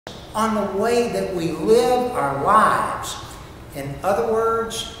on the way that we live our lives. In other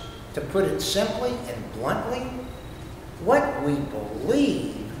words, to put it simply and bluntly, what we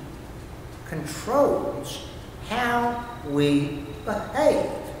believe controls how we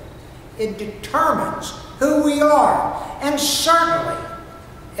behave. It determines who we are. And certainly,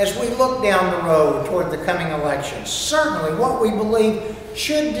 as we look down the road toward the coming election, certainly what we believe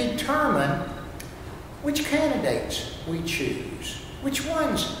should determine which candidates we choose, which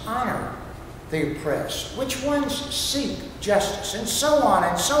ones honor the oppressed, which ones seek justice, and so on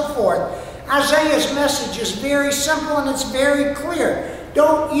and so forth. Isaiah's message is very simple and it's very clear.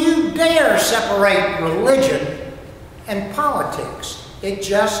 Don't you dare separate religion and politics. It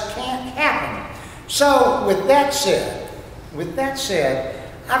just can't happen. So with that said,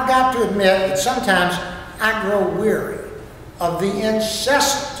 I've got to admit that sometimes I grow weary of the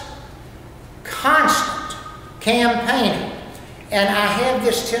incessant, constant campaigning, and I have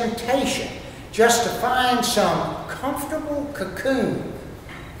this temptation just to find some comfortable cocoon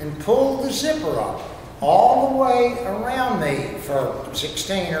and pull the zipper up all the way around me for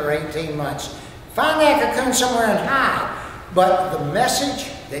 16 or 18 months. Find that cocoon somewhere and hide. But the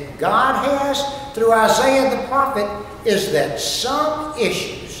message that God has through Isaiah the prophet is that some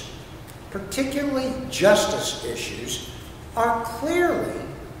issues, particularly justice issues, are clearly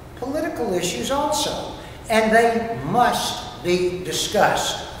political issues also, and they must be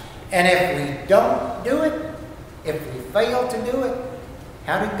discussed. And if we don't do it, if we fail to do it,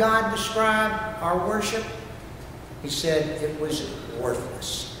 how did God describe our worship? He said it was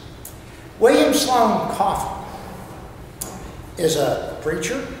worthless. William Sloane Coffin is a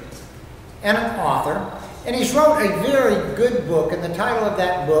preacher and an author, and he's wrote a very good book, and the title of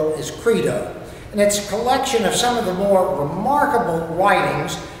that book is Credo. And it's a collection of some of the more remarkable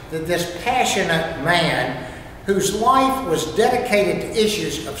writings that this passionate man, whose life was dedicated to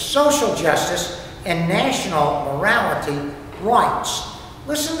issues of social justice and national morality, writes.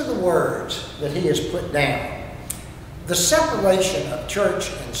 Listen to the words that he has put down. The separation of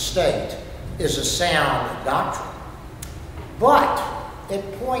church and state is a sound doctrine, but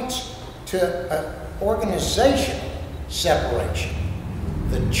it points to an organizational separation.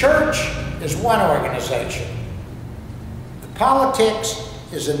 The church is one organization. The politics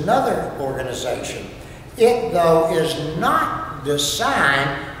is another organization. It, though, is not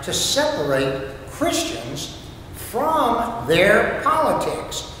designed to separate Christians from their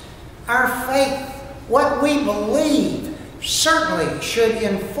politics. Our faith, what we believe, certainly should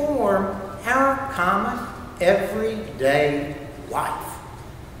inform our common everyday life.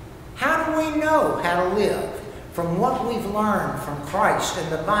 How do we know how to live? From what we've learned from Christ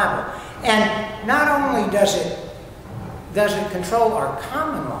and the Bible. And not only does it control our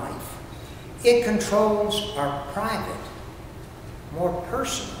common life, it controls our private, more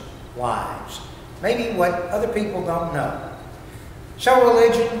personal lives. Maybe what other people don't know. So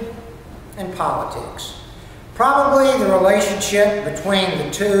religion and politics. Probably the relationship between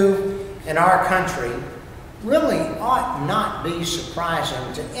the two in our country really ought not be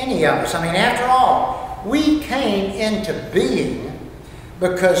surprising to any of us. I mean, after all, we came into being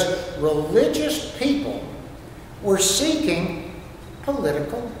because religious people were seeking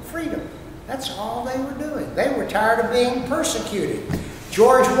political freedom. That's all they were doing. They were tired of being persecuted.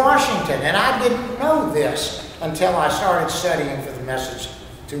 George Washington, and I didn't know this until I started studying for the message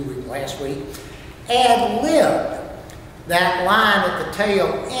last week, ad-libbed that line at the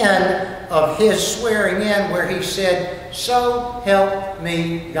tail end of his swearing in where he said, "So help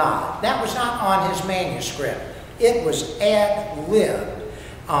me God." That was not on his manuscript. It was ad-libbed.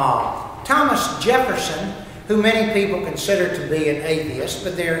 Thomas Jefferson, who many people consider to be an atheist,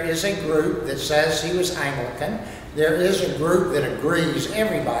 but there is a group that says he was Anglican. There is a group that agrees,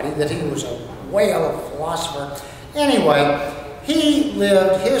 everybody, that he was a whale of a philosopher. Anyway, he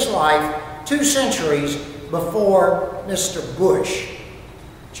lived his life 2 centuries before Mr. Bush,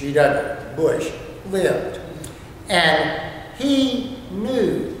 G.W. Bush, lived. And he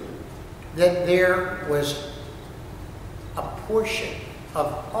knew that there was a portion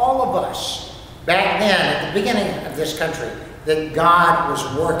of all of us back then, at the beginning of this country, that God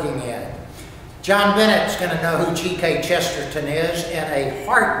was working in. John Bennett's going to know who G.K. Chesterton is in a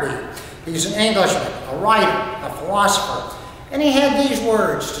heartbeat. He's an Englishman, a writer, a philosopher. And he had these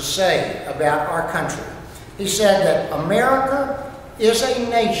words to say about our country. He said that America is a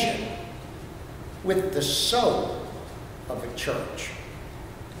nation with the soul of a church.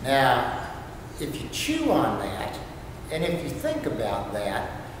 Now, if you chew on that, and if you think about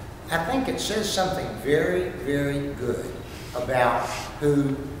that, I think it says something very, very good about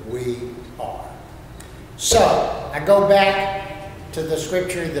who we are. So, I go back to the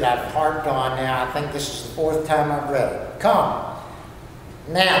scripture that I've harped on now. I think this is the 4th time I've read it. Come,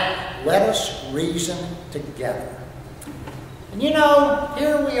 now, let us reason together. And you know,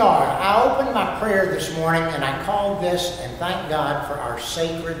 here we are. I opened my prayer this morning and I called this, and thank God for our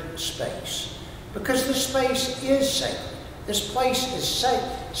sacred space. Because this space is sacred. This place is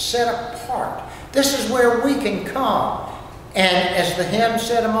set apart. This is where we can come. And as the hymn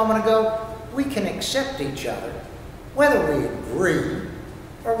said a moment ago, we can accept each other, whether we agree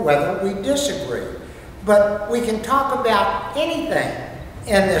or whether we disagree. But we can talk about anything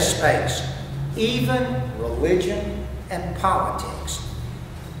in this space, even religion and politics.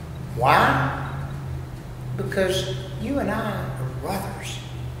 Why? Because you and I are brothers,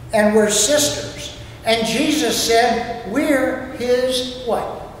 and we're sisters. And Jesus said we're his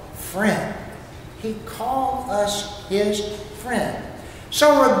what? Friend. He called us his friend.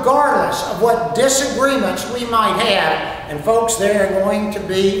 So regardless of what disagreements we might have, and folks, there are going to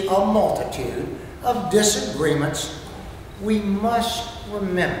be a multitude of disagreements, we must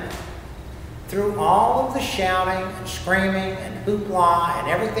remember, through all of the shouting and screaming and hoopla and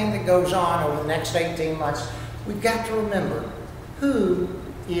everything that goes on over the next 18 months, we've got to remember who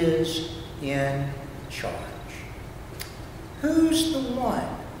is in charge. Who's the one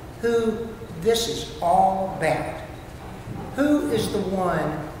who this is all about? Who is the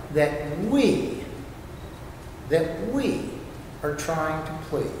one that we are trying to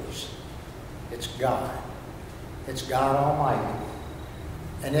please? It's God. It's God Almighty.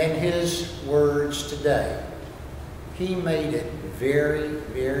 And in his words today, he made it very,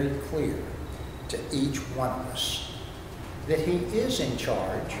 very clear to each one of us that he is in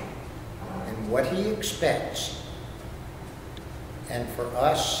charge and what he expects. And for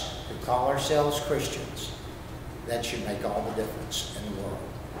us who call ourselves Christians, that should make all the difference in the world.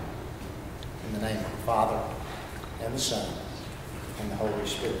 In the name of the Father, and the Son, and the Holy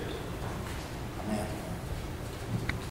Spirit.